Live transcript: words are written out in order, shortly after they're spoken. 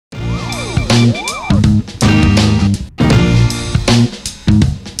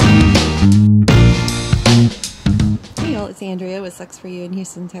It's Andrea with Sucks For You in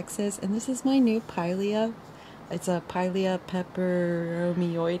Houston, Texas, and this is my new Pilea. It's a Pilea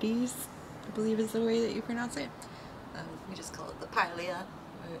peperomioides, I believe is the way that you pronounce it. We just call it the Pilea.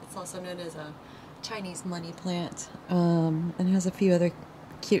 It's also known as a Chinese money plant, and has a few other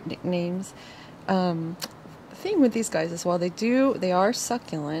cute nicknames. The thing with these guys is while they are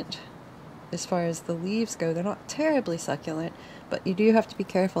succulent, as far as the leaves go, they're not terribly succulent, but you do have to be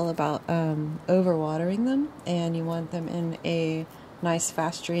careful about overwatering them, and you want them in a nice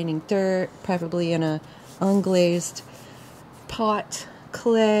fast draining dirt, preferably in a unglazed pot,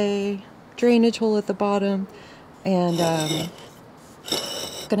 clay, drainage hole at the bottom, and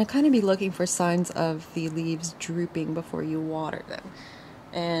gonna kind of be looking for signs of the leaves drooping before you water them.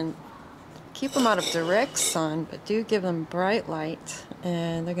 And keep them out of direct sun, but do give them bright light,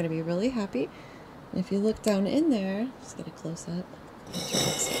 and they're going to be really happy. And if you look down in there, just get a close up,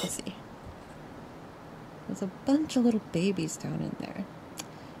 so you can see. There's a bunch of little babies down in there.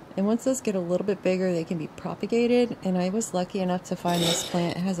 And once those get a little bit bigger, they can be propagated. And I was lucky enough to find this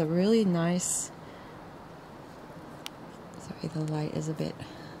plant. It has a really nice... Sorry, the light is a bit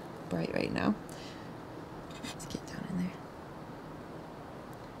bright right now. Let's get down in there.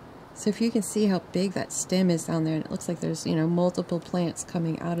 So if you can see how big that stem is down there, and it looks like there's, you know, multiple plants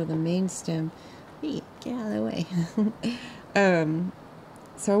coming out of the main stem. Hey, get out of the way.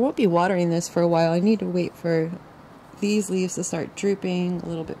 So I won't be watering this for a while. I need to wait for these leaves to start drooping a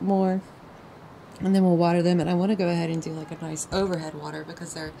little bit more, and then we'll water them. And I want to go ahead and do like a nice overhead water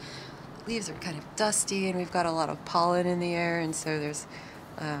because their leaves are kind of dusty, and we've got a lot of pollen in the air, and so there's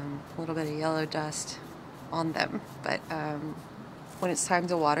a little bit of yellow dust on them. But when it's time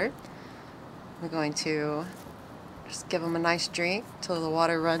to water, we're going to just give them a nice drink till the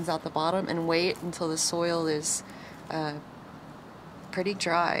water runs out the bottom, and wait until the soil is pretty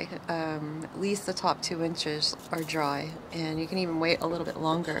dry. At least the top 2 inches are dry, and you can even wait a little bit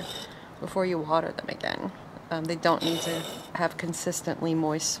longer before you water them again. They don't need to have consistently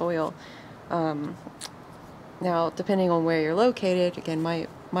moist soil. Now, depending on where you're located, again,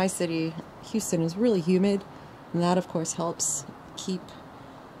 my city, Houston, is really humid, and that of course helps keep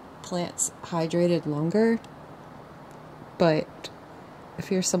plants hydrated longer. But if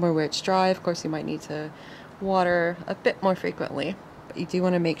you're somewhere where it's dry, of course you might need to water a bit more frequently. But you do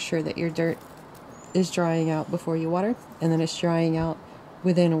want to make sure that your dirt is drying out before you water, and then it's drying out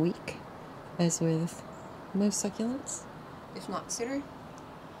within a week, as with most succulents, if not sooner.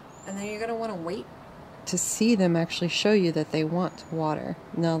 And then you're going to want to wait to see them actually show you that they want water.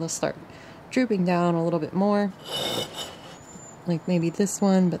 Now they'll start drooping down a little bit more, like maybe this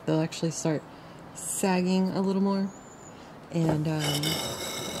one, but they'll actually start sagging a little more. And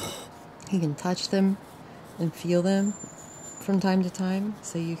you can touch them and feel them from time to time,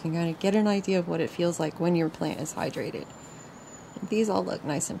 so you can kind of get an idea of what it feels like when your plant is hydrated. And these all look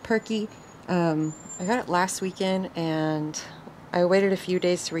nice and perky. I got it last weekend, and I waited a few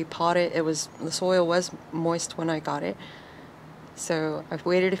days to repot it. The soil was moist when I got it, so I've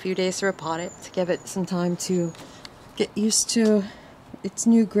waited a few days to repot it to give it some time to get used to its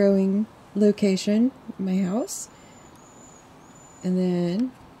new growing location, my house. And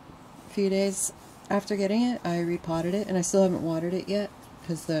then a few days after getting it, I repotted it, and I still haven't watered it yet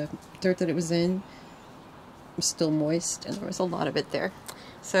because the dirt that it was in was still moist, and there was a lot of it there.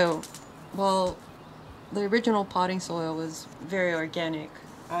 So while the original potting soil was very organic,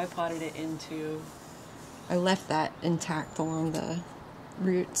 I left that intact along the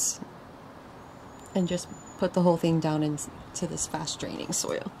roots and just put the whole thing down into this fast draining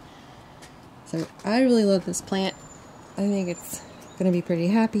soil. So I really love this plant. I think it's going to be pretty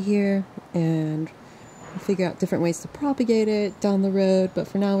happy here, and we'll figure out different ways to propagate it down the road, but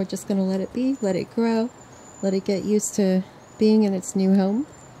for now we're just going to let it be, let it grow, let it get used to being in its new home.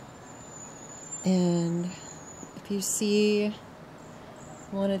 And if you see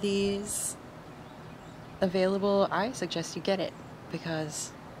one of these available, I suggest you get it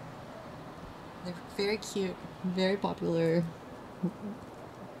because they're very cute, very popular.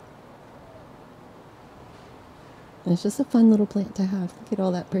 And it's just a fun little plant to have. Look at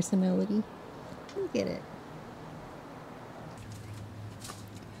all that personality. Look at it.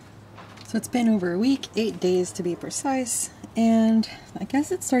 So it's been over a week, 8 days to be precise, and I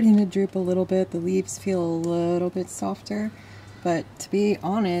guess it's starting to droop a little bit. The leaves feel a little bit softer, but to be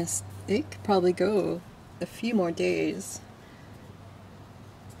honest, it could probably go a few more days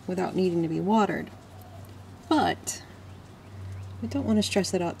without needing to be watered. But I don't want to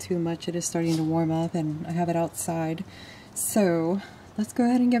stress it out too much. It is starting to warm up and I have it outside. So let's go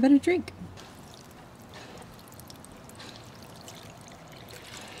ahead and give it a drink.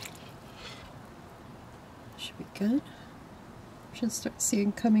 good. Should start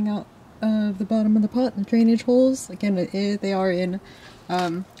seeing coming out of the bottom of the pot, the drainage holes. Again, they are in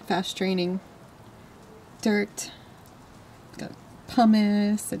fast draining dirt. It's got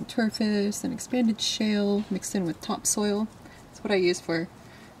pumice and turfus and expanded shale mixed in with topsoil. That's what I use for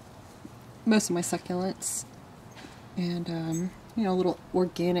most of my succulents. And you know, a little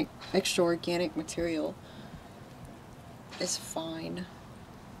organic, extra organic material is fine.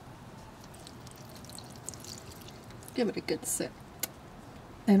 Give it a good sip.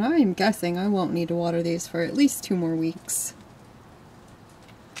 And I am guessing I won't need to water these for at least 2 more weeks.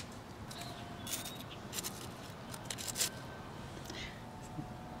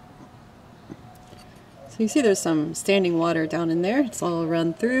 So you see there's some standing water down in there. It's all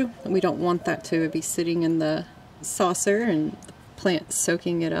run through. And we don't want that to be sitting in the saucer and the plant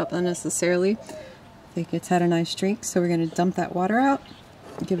soaking it up unnecessarily. I think it's had a nice drink, so we're going to dump that water out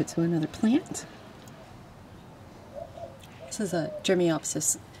and give it to another plant. This is a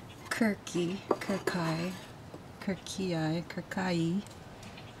Germiopsis kirkii. I'm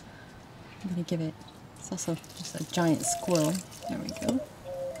going to give it, it's also just a giant squirrel. There we go.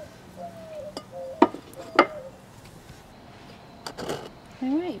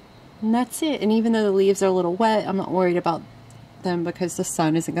 Alright, and that's it. And even though the leaves are a little wet, I'm not worried about them because the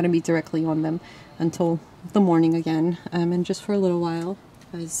sun isn't going to be directly on them until the morning again, and just for a little while,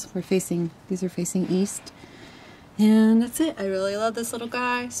 because these are facing east. And that's it. I really love this little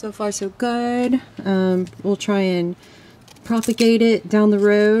guy. So far so good. We'll try and propagate it down the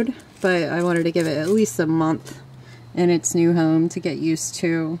road, but I wanted to give it at least a month in its new home to get used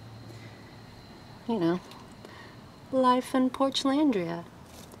to, you know, life in Porchlandria.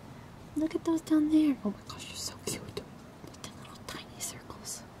 Look at those down there. Oh my gosh, you're so cute. The little tiny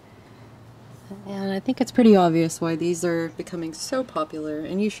circles. And I think it's pretty obvious why these are becoming so popular,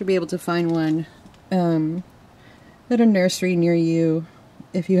 and you should be able to find one at a nursery near you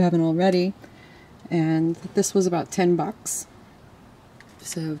if you haven't already. And this was about 10 bucks.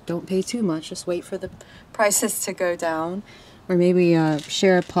 So don't pay too much, just wait for the prices to go down, or maybe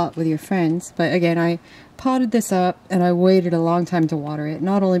share a pot with your friends. But again, I potted this up and I waited a long time to water it,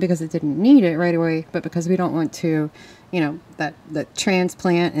 not only because it didn't need it right away, but because we don't want to, you know, that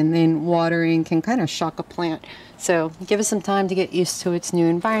transplant and then watering can kind of shock a plant. So give it some time to get used to its new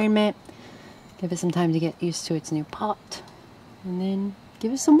environment, give it some time to get used to its new pot, and then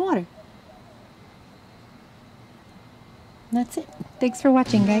give it some water. And that's it. Thanks for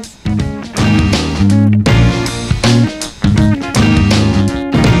watching, guys.